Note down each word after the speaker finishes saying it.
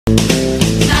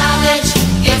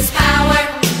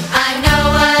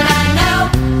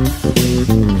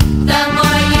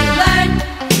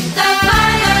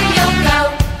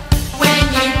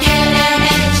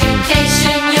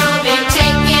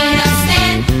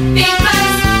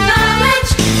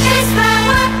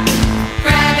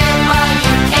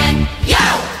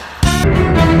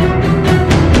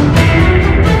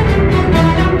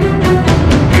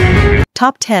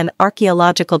Top 10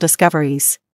 Archaeological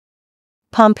Discoveries.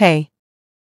 Pompeii.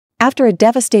 After a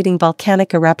devastating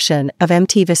volcanic eruption of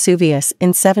Mt. Vesuvius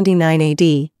in 79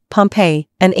 AD, Pompeii,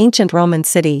 an ancient Roman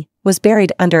city, was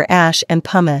buried under ash and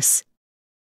pumice.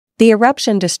 The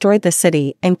eruption destroyed the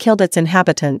city and killed its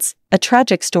inhabitants, a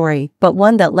tragic story but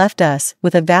one that left us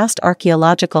with a vast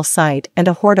archaeological site and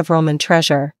a hoard of Roman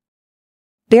treasure.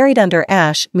 Buried under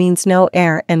ash means no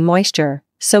air and moisture,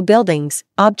 so buildings,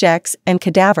 objects, and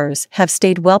cadavers have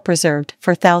stayed well preserved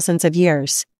for thousands of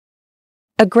years.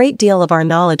 A great deal of our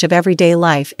knowledge of everyday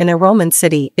life in a Roman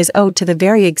city is owed to the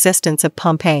very existence of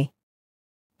Pompeii.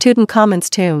 Tutankhamun's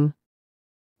tomb.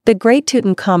 The great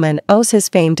Tutankhamun owes his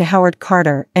fame to Howard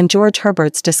Carter and George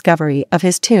Herbert's discovery of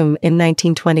his tomb in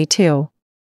 1922.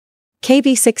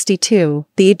 KV-62,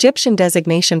 the Egyptian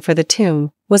designation for the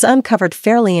tomb, was uncovered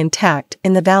fairly intact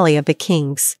in the Valley of the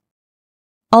Kings.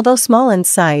 Although small in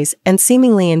size and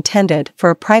seemingly intended for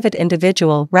a private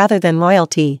individual rather than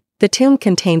royalty, the tomb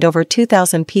contained over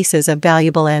 2,000 pieces of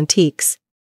valuable antiques.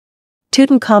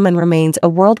 Tutankhamun remains a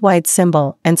worldwide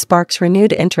symbol and sparks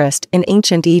renewed interest in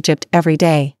ancient Egypt every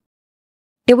day.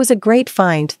 It was a great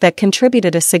find that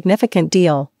contributed a significant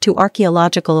deal to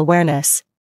archaeological awareness.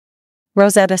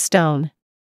 Rosetta Stone.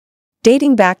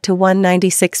 Dating back to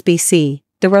 196 BC,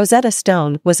 the Rosetta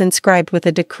Stone was inscribed with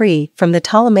a decree from the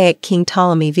Ptolemaic king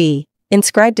Ptolemy V,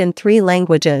 inscribed in 3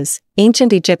 languages: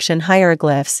 ancient Egyptian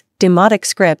hieroglyphs, Demotic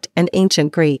script, and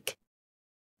ancient Greek.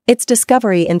 Its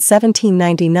discovery in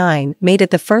 1799 made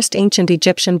it the first ancient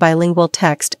Egyptian bilingual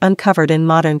text uncovered in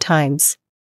modern times.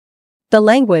 The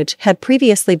language had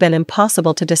previously been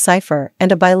impossible to decipher,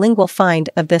 and a bilingual find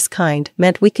of this kind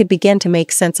meant we could begin to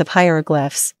make sense of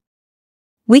hieroglyphs.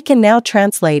 We can now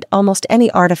translate almost any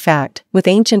artifact with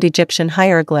ancient Egyptian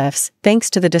hieroglyphs thanks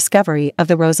to the discovery of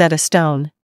the Rosetta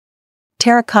Stone.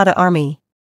 Terracotta Army.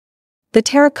 The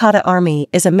Terracotta Army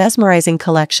is a mesmerizing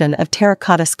collection of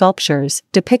terracotta sculptures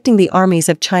depicting the armies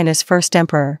of China's first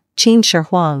emperor, Qin Shi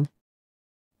Huang.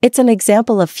 It's an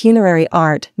example of funerary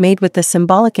art made with the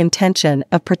symbolic intention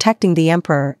of protecting the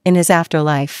emperor in his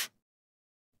afterlife.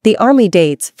 The army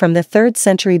dates from the 3rd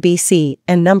century BC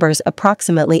and numbers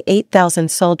approximately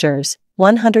 8,000 soldiers,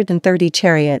 130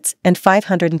 chariots, and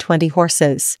 520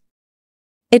 horses.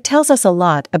 It tells us a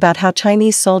lot about how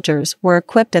Chinese soldiers were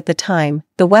equipped at the time,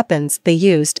 the weapons they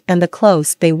used, and the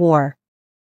clothes they wore.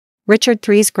 Richard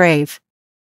III's grave.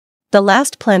 The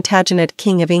last Plantagenet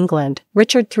king of England,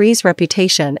 Richard III's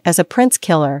reputation as a prince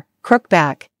killer,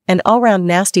 crookback, and all-round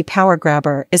nasty power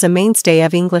grabber is a mainstay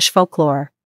of English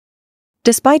folklore.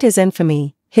 Despite his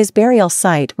infamy, his burial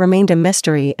site remained a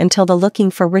mystery until the Looking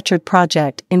for Richard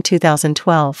project in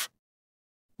 2012.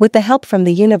 With the help from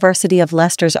the University of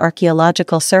Leicester's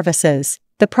Archaeological Services,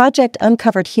 the project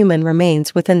uncovered human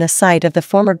remains within the site of the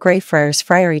former Greyfriars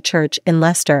Friary Church in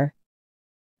Leicester.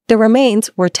 The remains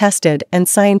were tested and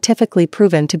scientifically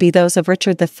proven to be those of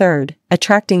Richard III,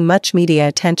 attracting much media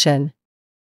attention.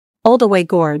 Oldaway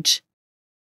Gorge.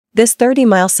 This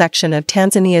 30-mile section of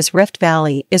Tanzania's Rift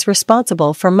Valley is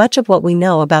responsible for much of what we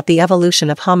know about the evolution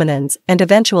of hominins and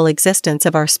eventual existence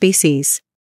of our species.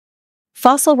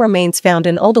 Fossil remains found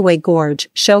in Oldaway Gorge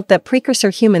show that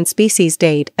precursor human species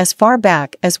date as far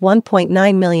back as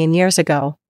 1.9 million years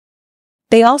ago.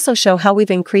 They also show how we've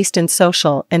increased in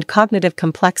social and cognitive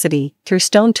complexity through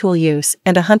stone tool use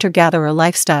and a hunter-gatherer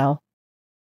lifestyle.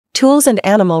 Tools and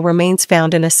animal remains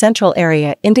found in a central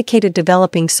area indicated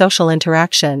developing social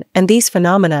interaction, and these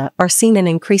phenomena are seen in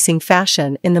increasing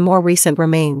fashion in the more recent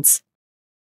remains.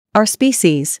 Our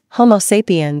species, Homo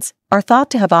sapiens, are thought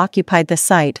to have occupied the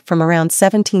site from around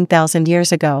 17,000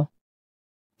 years ago.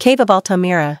 Cave of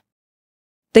Altamira.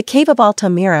 The Cave of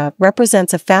Altamira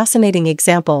represents a fascinating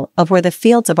example of where the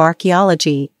fields of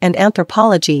archaeology and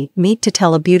anthropology meet to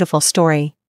tell a beautiful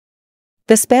story.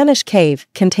 The Spanish cave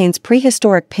contains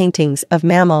prehistoric paintings of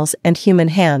mammals and human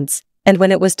hands, and when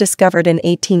it was discovered in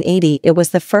 1880 it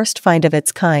was the first find of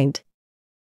its kind.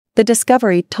 The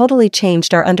discovery totally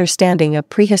changed our understanding of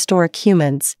prehistoric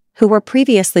humans, who were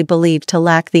previously believed to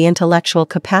lack the intellectual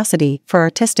capacity for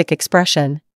artistic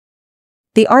expression.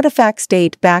 The artifacts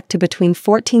date back to between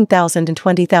 14,000 and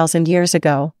 20,000 years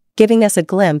ago, giving us a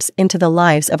glimpse into the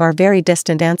lives of our very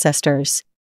distant ancestors.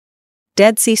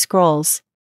 Dead Sea Scrolls.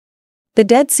 The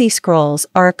Dead Sea Scrolls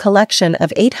are a collection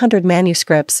of 800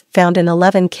 manuscripts found in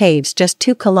 11 caves just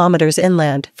 2 kilometers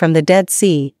inland from the Dead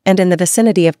Sea and in the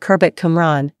vicinity of Khirbet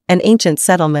Qumran, an ancient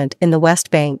settlement in the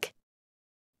West Bank.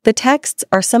 The texts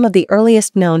are some of the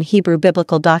earliest known Hebrew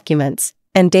biblical documents,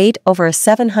 and date over a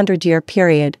 700-year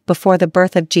period before the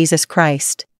birth of Jesus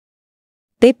Christ.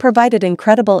 They provided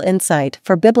incredible insight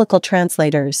for biblical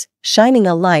translators, shining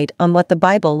a light on what the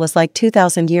Bible was like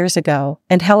 2,000 years ago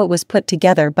and how it was put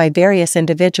together by various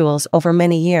individuals over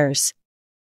many years.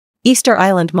 Easter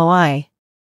Island Moai.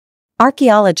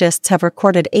 Archaeologists have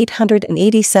recorded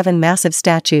 887 massive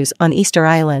statues on Easter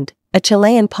Island, a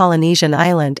Chilean Polynesian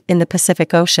island in the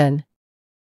Pacific Ocean.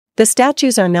 The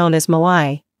statues are known as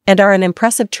Moai, and are an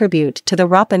impressive tribute to the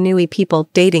Rapa Nui people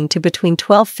dating to between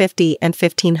 1250 and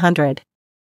 1500.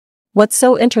 What's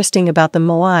so interesting about the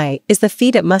Moai is the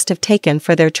feat it must have taken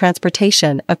for their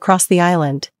transportation across the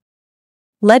island.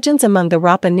 Legends among the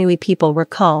Rapa Nui people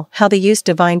recall how they used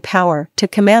divine power to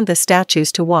command the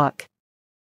statues to walk.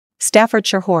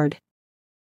 Staffordshire Hoard.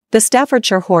 The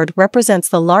Staffordshire Hoard represents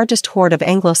the largest hoard of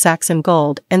Anglo-Saxon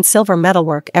gold and silver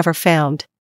metalwork ever found.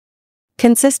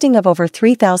 Consisting of over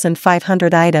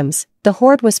 3,500 items, the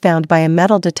hoard was found by a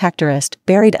metal detectorist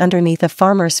buried underneath a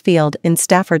farmer's field in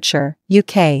Staffordshire,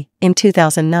 UK, in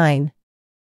 2009.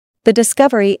 The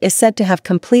discovery is said to have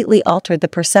completely altered the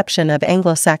perception of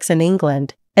Anglo-Saxon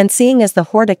England, and seeing as the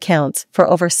hoard accounts for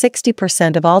over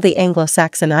 60% of all the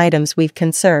Anglo-Saxon items we've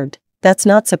conserved, that's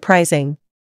not surprising.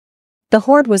 The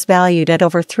hoard was valued at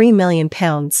over £3 million.